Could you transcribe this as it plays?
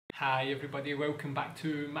Hi everybody, welcome back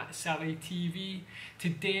to Matt Sally TV.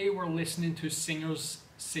 Today we're listening to singers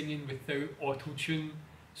singing without auto-tune,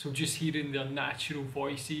 so just hearing their natural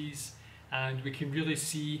voices, and we can really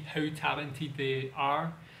see how talented they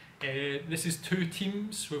are. This is two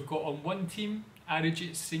teams. We've got on one team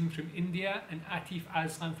Arijit Singh from India and Atif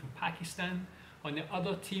Aslam from Pakistan. On the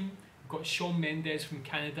other team we've got Shawn Mendes from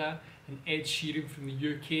Canada and Ed Sheeran from the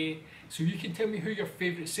UK. So you can tell me who your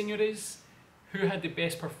favourite singer is, who had the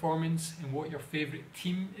best performance, and what your favourite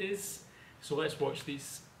team is. So let's watch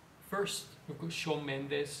these. First, we've got Shawn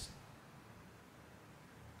Mendes.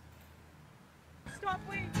 Stop,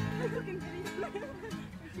 wait! Looking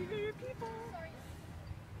you hear your people.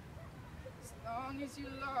 As long as you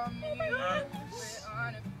love me, we're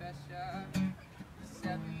under pressure.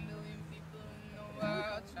 7 million people in the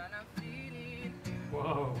world trying to feel it.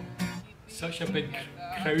 Wow, such a big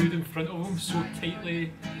crowd in front of him, so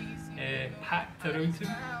tightly packed around him.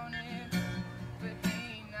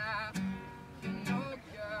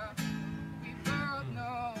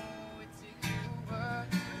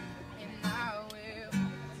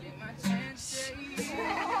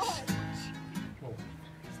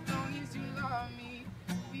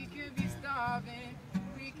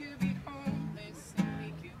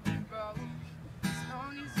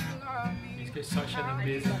 He's got such an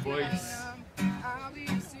amazing voice,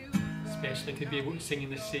 especially to be able to sing in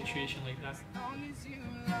this situation like that.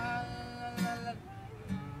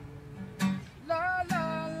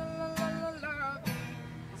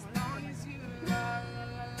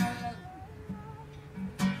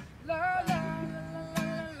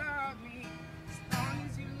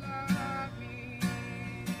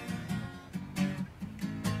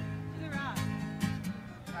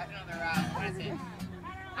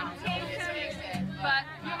 But you have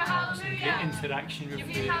a hallelujah. Great interaction with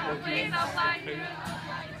the audience.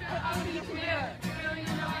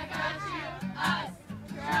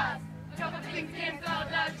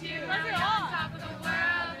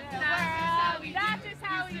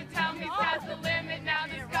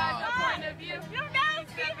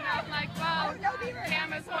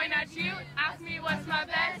 Cameras point at you. Ask me what's my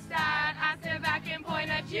best side. I sit back and point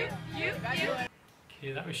at you.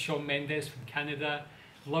 Okay, that was Shawn Mendes from Canada.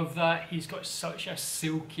 Love that. He's got such a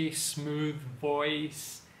silky, smooth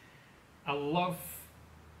voice. I love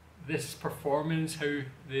this performance, how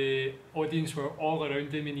the audience were all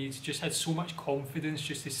around him and he's just had so much confidence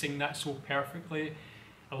just to sing that so perfectly.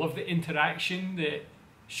 I love the interaction that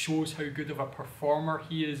shows how good of a performer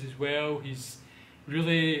he is as well. He's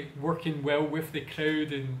really working well with the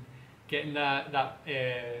crowd and getting that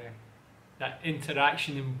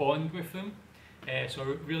interaction and bond with them. So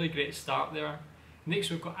a really great start there.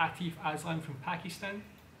 Next we've got Atif Aslam from Pakistan.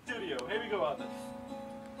 Studio, here we go, Atif.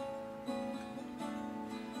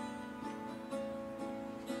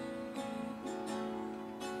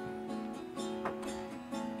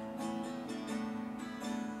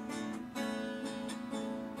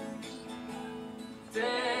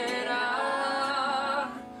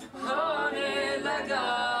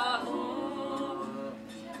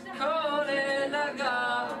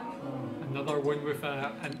 Another one with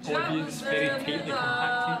an audience very tightly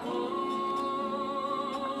compacted.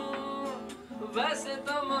 वैसे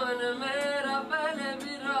तो मन मेरा पहले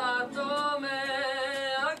भी रातों में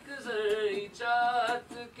अक्सर ही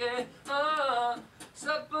चाहत के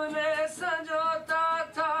सपने संजोता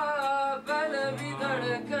था पहले भी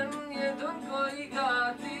धड़कन ये धुन कोई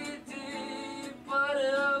गाती थी पर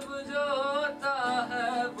अब जो होता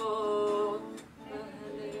है वो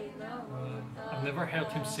I've never heard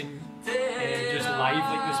him sing just live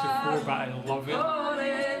like this before, but I love it.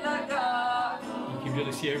 You can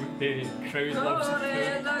really see how the crowd loves it too.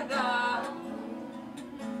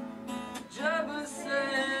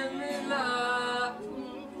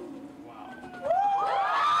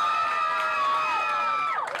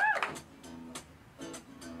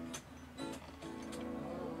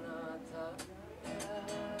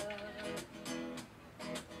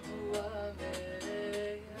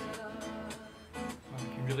 You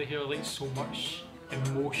can really hear like so much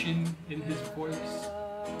emotion in his voice.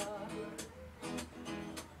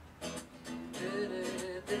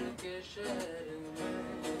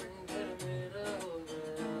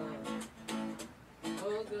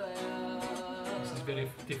 This is very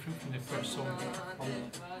different from the first song he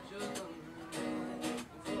performed.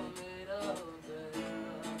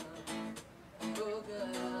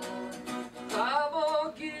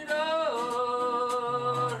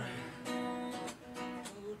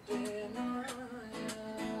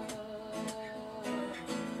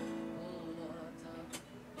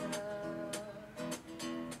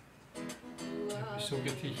 So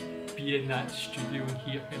good to be in that studio and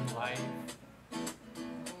hear him live.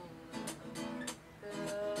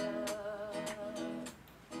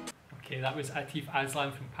 Okay, that was Atif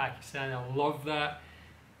Aslam from Pakistan. I love that.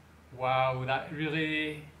 Wow, that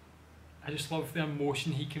really, I just love the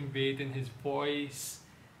emotion he conveyed in his voice.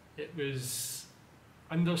 It was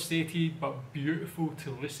understated but beautiful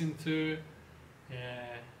to listen to.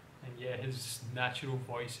 And yeah, his natural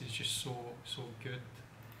voice is just so good.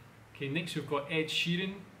 Okay, next we've got Ed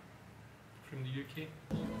Sheeran from the UK.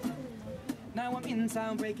 Now I'm in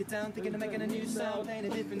town, break it down, thinking of making a new sound, playing a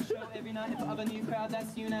different show every night for other new crowd.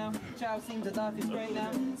 That's you now. Child sings that life is great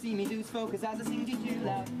now. See me lose focus as I sing to you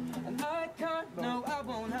loud. And I can't, no, I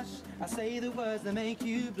won't hush. I say the words that make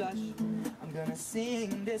you blush. I'm gonna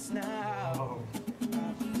sing this now. Oh.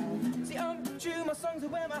 See, I'm true, my songs are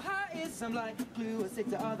where my heart is. I'm like glue or stick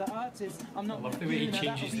to other artists. I'm not I love the way he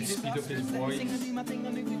changes the speed of his voice. Sing and do my thing, I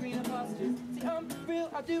move to greener pastures. See, I'm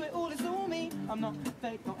real, I do it all, it's all me. I'm not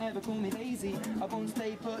fake, don't ever call me lazy. I won't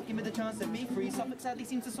stay put, give me the chance to be free. Suffolk sadly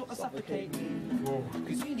seems to sort of suffocate me. Whoa.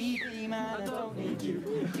 Cause you need me, man, I don't need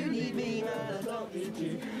you. You need me, man, I don't need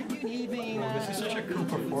you. You need me, man. This is such a cool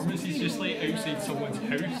performance. He's just like outside someone's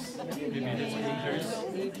house. Maybe his own house.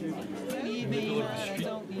 You need me, man, I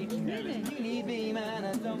don't need you. You need me, man,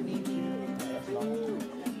 I don't need you.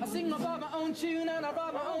 I sing about my own tune and I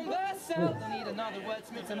write my own verse out. Don't need another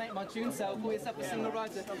wordsmith to make my tune sell. Call yourself a singer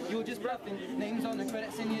writer, you're just bluffing. Names on the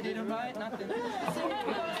credits and you didn't write nothing.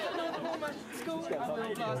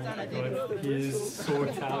 He is so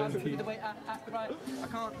talented. The way I act right, I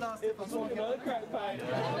can't last if I'm smoking on the crack pipe.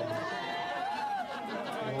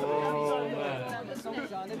 Oh man. He's got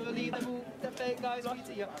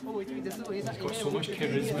so much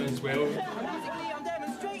charisma as well. Musically, I'm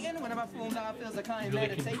demonstrating whenever I film that feels like I am Really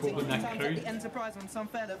meditating. controlling that Sounds crowd. like the Enterprise when some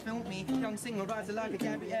fella filmed me. Young singer riser like a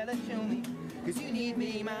Gabriella, show me. Cause you need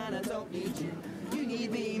me, man, I don't need you. You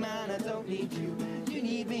need me, man, I don't need you. You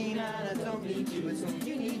need me, man, I don't need you.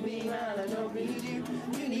 You need me, man, I don't need you.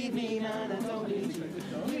 You need me, man, I don't need you.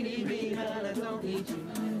 You need me, man, I don't need you.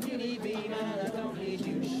 You need me, man, I don't need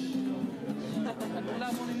you. All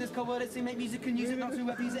I want in this cold world is to make music and use it, not to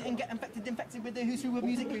abuse it and get infected with the who's who of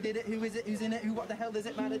music. Who did it? Who is it? Who's in it? Who? What the hell does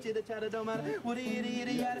it matter? Chitter chatter don't matter. What do you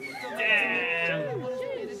Damn!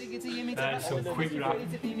 That's some quick rap.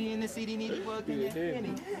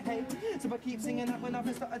 Hey, so I keep singing up when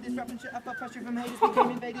I've started this rapping shit up. I pressure from haters,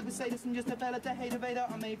 became invaded with sadist and just a fella to hate a vader.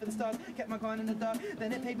 I made for the start, kept my grind in the dark.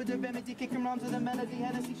 Then it paid with the remedy, kicking rhymes with a melody,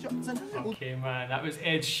 Hennessy shots and. Okay, man, that was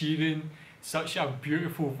Ed Sheeran. Such a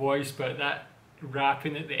beautiful voice, but that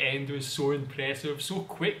rapping at the end was so impressive, so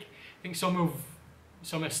quick. I think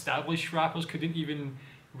some established rappers couldn't even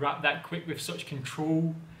rap that quick with such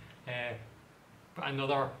control. But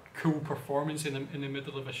another cool performance in the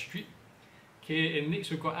middle of a street. Okay, and next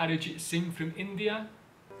we've got Arijit Singh from India.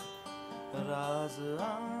 I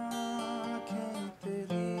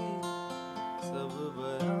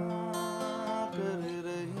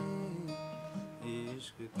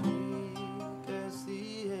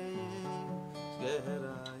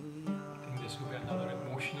think this will be another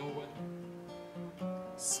emotional one.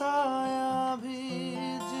 साया भी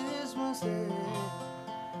जिस्म से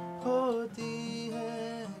होती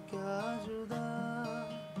है क्या जुदा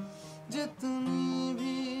जितनी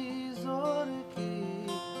भी जोर की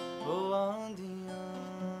वो आंधियाँ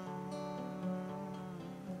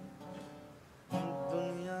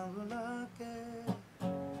दुनिया बुला के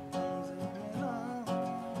तुमसे मिला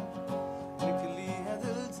निकली है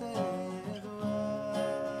दिल से दुआ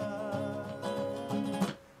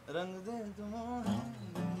रंग दे तुम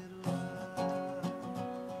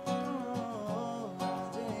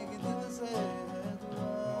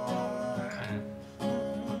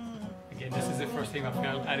First time I've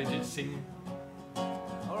heard Arijit sing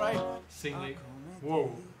like,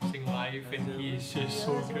 whoa, sing live, and he is just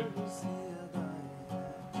so good.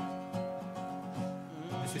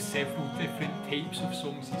 This is several different types of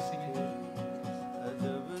songs he's singing.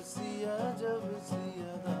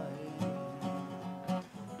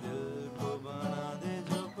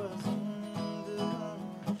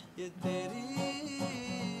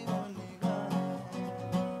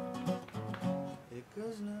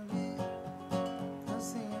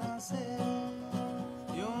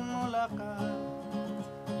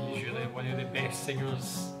 Usually one of the best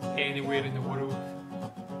singers anywhere in the world.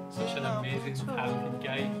 Such an amazing, talented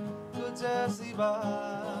guy.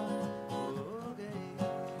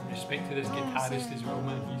 Respect to this guitarist as well,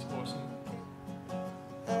 man, he's awesome.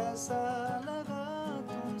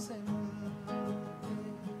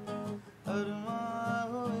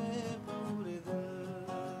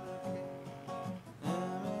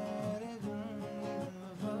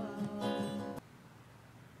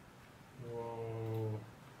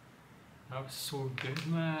 That was so good,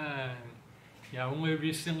 man. Yeah, I only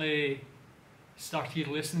recently started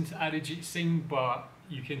listening to Arijit Singh, but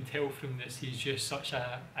you can tell from this he's just such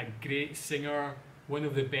a great singer, one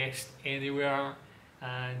of the best anywhere.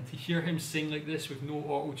 And to hear him sing like this with no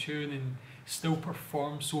auto-tune and still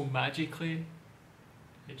perform so magically,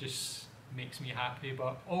 it just makes me happy.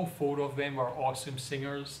 But all four of them are awesome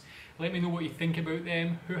singers. Let me know what you think about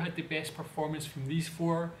them. Who had the best performance from these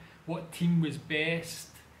four? What team was best?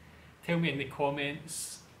 Tell me in the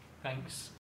comments. Thanks.